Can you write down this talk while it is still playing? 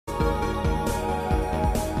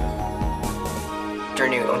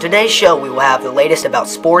afternoon. On today's show, we will have the latest about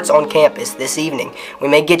sports on campus this evening. We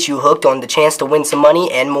may get you hooked on the chance to win some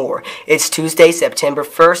money and more. It's Tuesday, September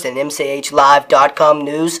 1st, and MCHlive.com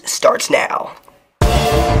news starts now.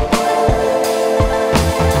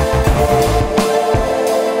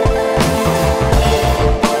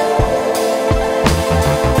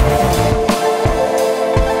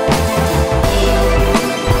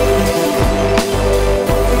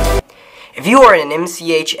 If you are an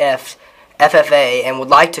MCHF FFA and would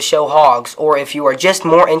like to show hogs, or if you are just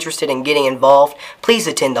more interested in getting involved, please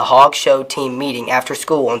attend the Hog Show team meeting after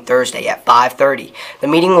school on Thursday at 5:30. The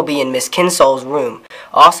meeting will be in Miss Kinsol's room.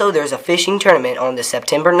 Also, there's a fishing tournament on the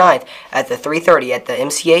September 9th at the 3:30 at the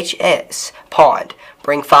MCHS pond.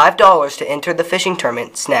 Bring $5 to enter the fishing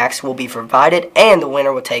tournament. Snacks will be provided and the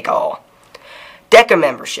winner will take all. DECA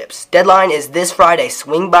memberships. Deadline is this Friday.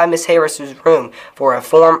 Swing by Miss Harris's room for a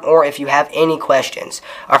form or if you have any questions.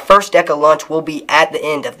 Our first DECA lunch will be at the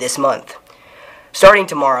end of this month. Starting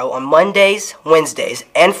tomorrow, on Mondays, Wednesdays,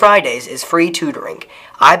 and Fridays is free tutoring.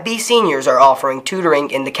 IB seniors are offering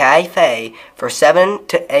tutoring in the cafe for 7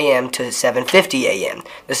 a.m. to 7:50 a.m.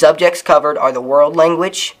 The subjects covered are the world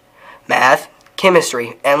language, math,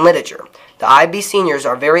 chemistry, and literature. The IB seniors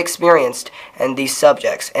are very experienced in these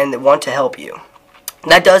subjects and they want to help you.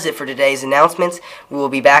 That does it for today's announcements. We will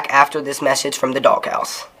be back after this message from the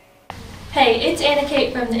Doghouse. Hey, it's Anna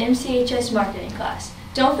Kate from the MCHS marketing class.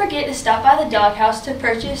 Don't forget to stop by the Doghouse to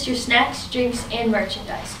purchase your snacks, drinks, and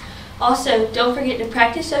merchandise. Also, don't forget to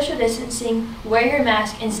practice social distancing, wear your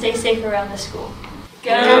mask, and stay safe around the school.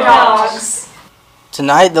 Go Dogs!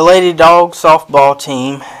 Tonight, the Lady Dog softball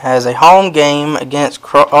team has a home game against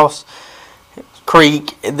Cross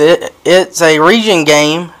Creek. It's a region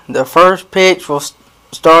game. The first pitch will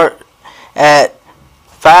start at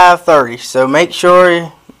 5:30, so make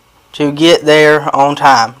sure to get there on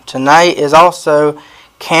time. Tonight is also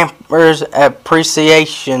Campers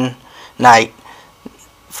Appreciation Night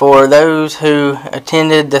for those who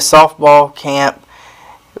attended the softball camp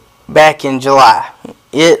back in July.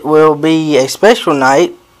 It will be a special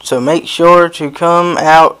night, so make sure to come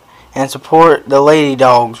out and support the Lady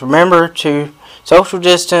Dogs. Remember to social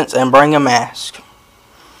distance and bring a mask.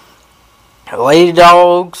 The Lady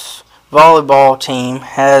Dogs volleyball team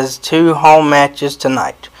has 2 home matches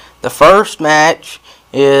tonight. The first match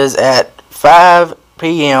is at 5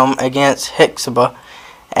 p.m. against Hexiba,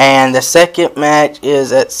 and the second match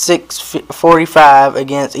is at 6:45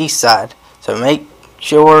 against Eastside. So make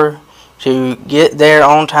sure to get there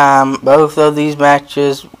on time. Both of these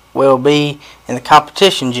matches will be in the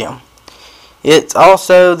competition gym. It's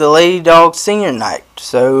also the Lady Dog Senior Night,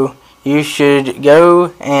 so you should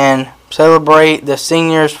go and celebrate the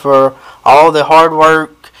seniors for all the hard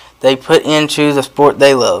work they put into the sport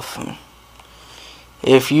they love.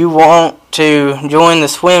 If you want to join the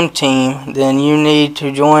swim team, then you need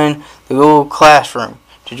to join the Google Classroom.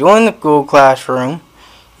 To join the Google Classroom,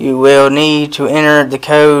 you will need to enter the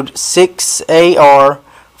code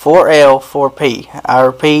 6AR4L4P. I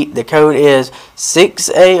repeat, the code is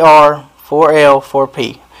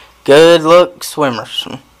 6AR4L4P. Good luck, swimmers.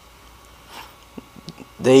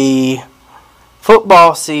 The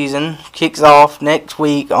football season kicks off next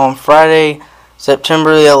week on Friday,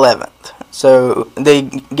 September the 11th. So the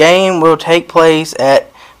game will take place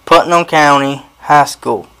at Putnam County High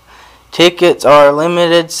School. Tickets are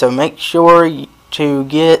limited, so make sure to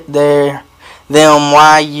get them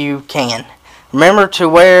while you can. Remember to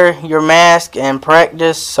wear your mask and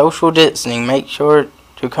practice social distancing. Make sure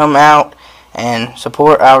to come out and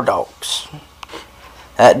support our dogs.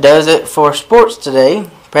 That does it for sports today.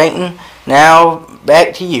 Peyton, now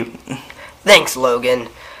back to you. Thanks, Logan.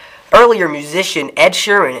 Earlier, musician Ed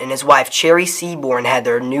Sheeran and his wife Cherry Seaborn had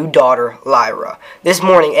their new daughter, Lyra. This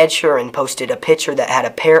morning, Ed Sheeran posted a picture that had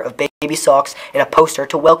a pair of baby socks and a poster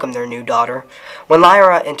to welcome their new daughter. When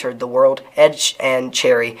Lyra entered the world, Ed and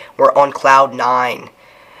Cherry were on cloud 9.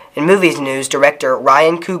 In movies news, director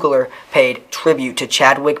Ryan Coogler paid tribute to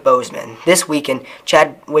Chadwick Boseman. This weekend,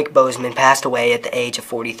 Chadwick Boseman passed away at the age of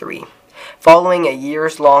 43. Following a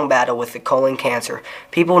years-long battle with the colon cancer,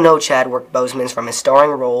 people know Chadwick Boseman from his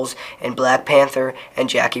starring roles in Black Panther and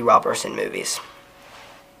Jackie Robinson movies.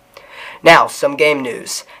 Now, some game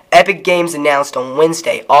news. Epic Games announced on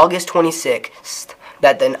Wednesday, August 26th,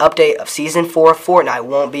 that an update of Season 4 of Fortnite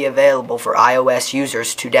won't be available for iOS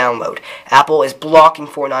users to download. Apple is blocking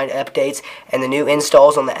Fortnite updates and the new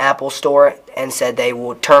installs on the Apple Store and said they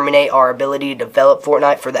will terminate our ability to develop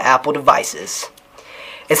Fortnite for the Apple devices.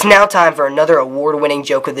 It's now time for another award-winning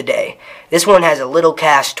joke of the day. This one has a little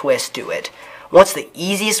cash twist to it. What's the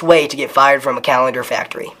easiest way to get fired from a calendar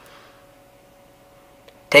factory?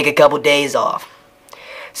 Take a couple days off.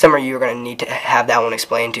 Some of you are going to need to have that one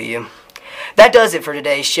explained to you. That does it for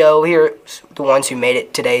today's show. Here are the ones who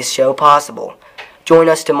made today's show possible. Join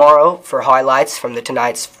us tomorrow for highlights from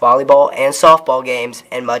tonight's volleyball and softball games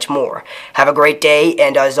and much more. Have a great day,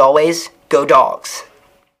 and as always, go Dogs!